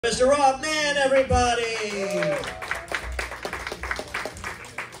Mr. Rob Mann, everybody!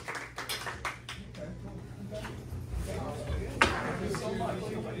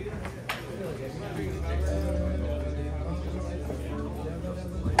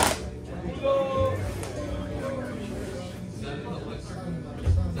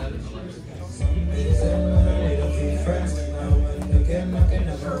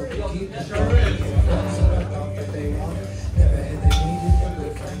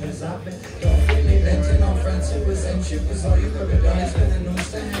 Friendship is all you've ever done. It's been a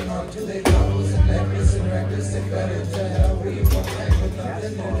noose to hang on to. They bubbles and necklace and reckless. They better to hell where you won't hang with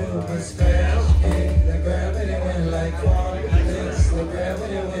nothing to do but scratch. Hey, they grab it and went like this. They grab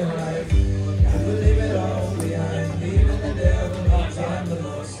it and went like you can leave it all behind. Even the devil needs time the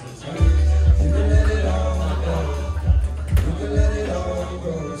most. You can let it all go. You can let it all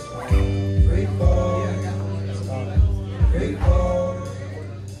go. Free fall. Free fall.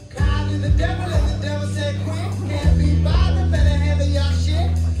 God to the devil and the devil said quit.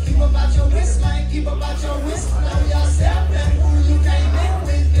 About your wristline, keep about your wrist. Know yourself and who you came in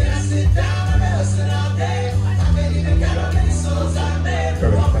with. Can I sit down and listen all day? I can't even count how many souls I made. We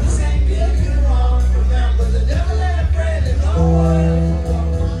walk the same field, you wrong. Remember the devil ain't afraid of no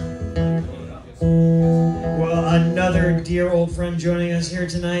one. Well, another dear old friend joining us here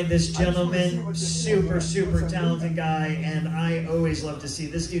tonight. This gentleman, super talented guy, and I always love to see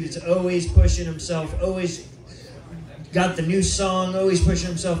this dude. Is always pushing himself, always got the new song, always pushing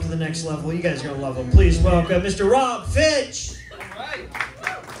himself to the next level. You guys are gonna love him. Please welcome Mr. Rob Fitch.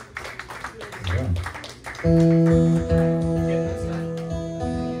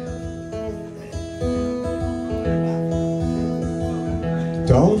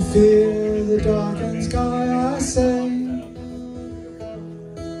 Don't fear the darkened sky, I say.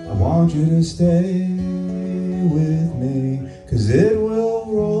 I want you to stay with me, 'cause it will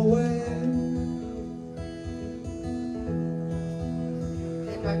roll away.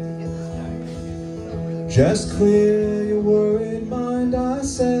 Just clear your worried mind, I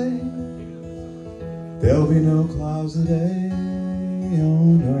say. There'll be no clouds today,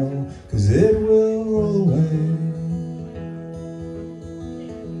 oh no, 'cause it will roll away.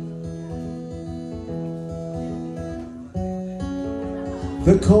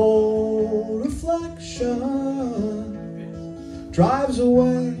 The cold reflection drives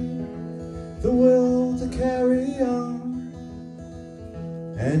away the will to carry on,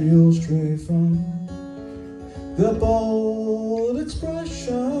 and you'll stray from the bold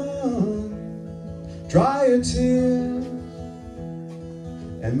expression. Dry your tears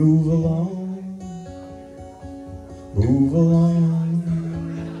and move along, move along,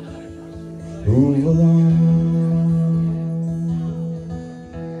 move along.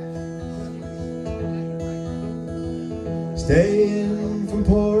 Stay in from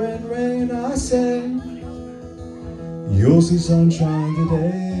pouring rain, I say. You'll see sunshine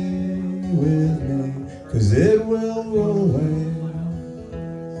today with me, 'cause it will roll away.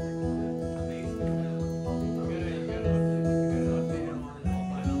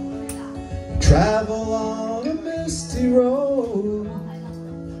 Travel on a misty road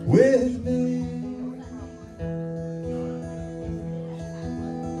with me.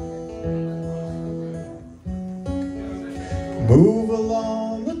 Move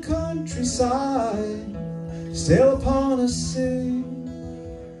along the countryside, sail upon a sea.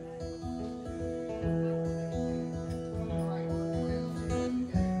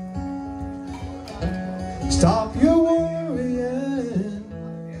 Stop your worrying,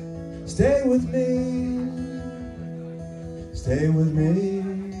 stay with me, stay with me,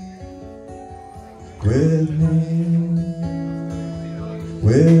 with me,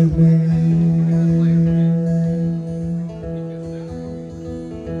 with me.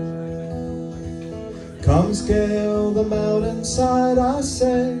 Come scale the mountainside, I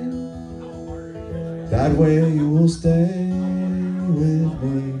say. That way you will stay with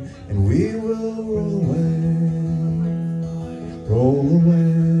me, and we will roll away, roll away,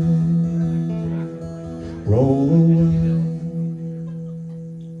 roll away.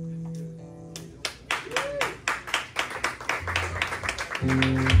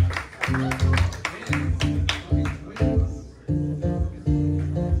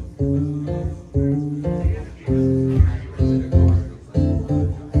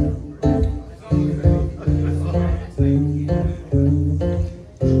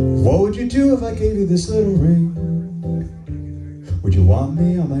 What would you do if I gave you this little ring? Would you want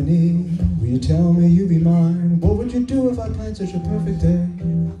me on my knee? Will you tell me you'd be mine? What would you do if I planned such a perfect day?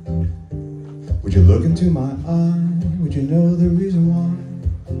 Would you look into my eye? Would you know the reason why?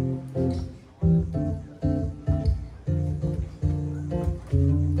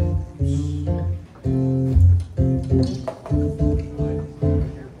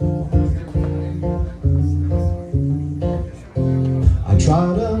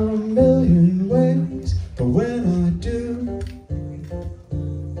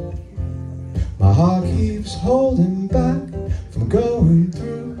 keeps holding back from going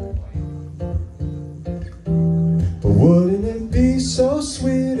through. But wouldn't it be so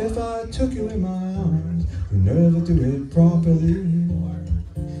sweet if I took you in my arms? We never do it properly,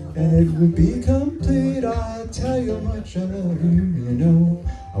 and it would be complete. I tell you how much I love you. You know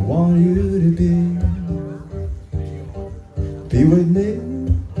I want you to be with me.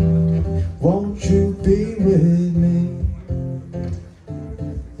 Won't you be with me?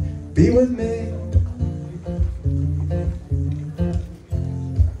 Be with me.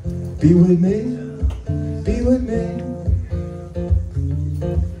 Be with me. Be with me.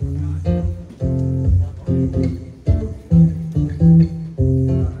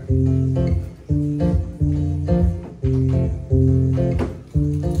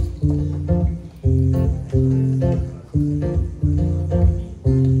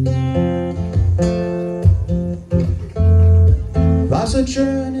 Life's a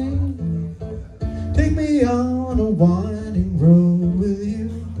journey, take me on a winding road with you.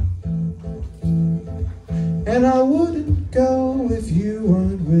 And I wouldn't go if you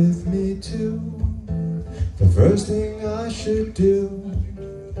weren't with me too. The first thing I should do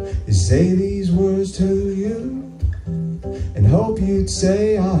is say these words to you, and hope you'd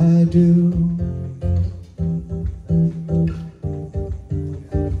say I do.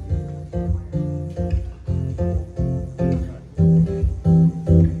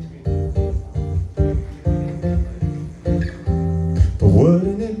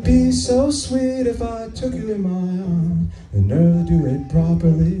 Wouldn't it be so sweet if I took you in my arms and never do it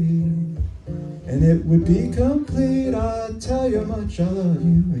properly? And it would be complete. I'd tell you how much I love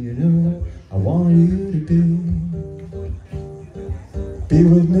you, and you know I want you to be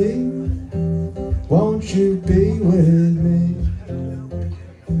with me. Won't you be with me?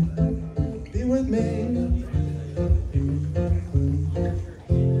 Be with me.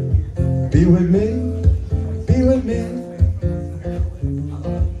 Be with me. Be with me.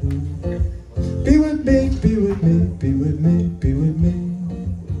 Be with me, be with me, be with me, be with me.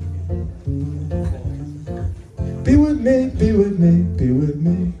 Be with me, be with me, be with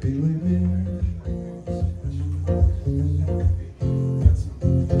me, be with me.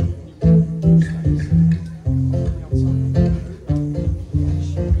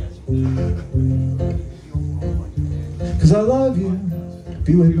 Cause I love you,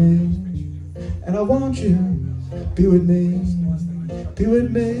 be with me. And I want you, be with me, be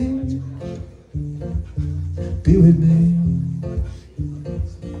with me. Be with me.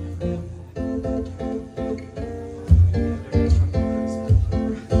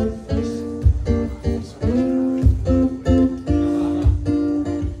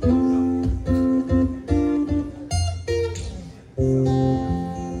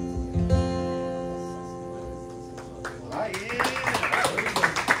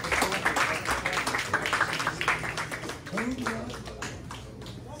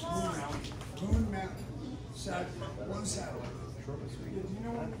 One satellite. You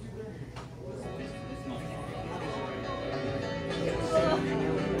know what?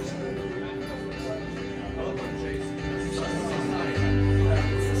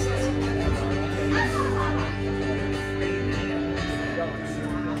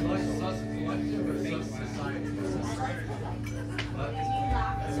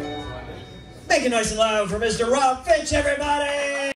 Make it nice and loud for Mr. Rob Finch, everybody!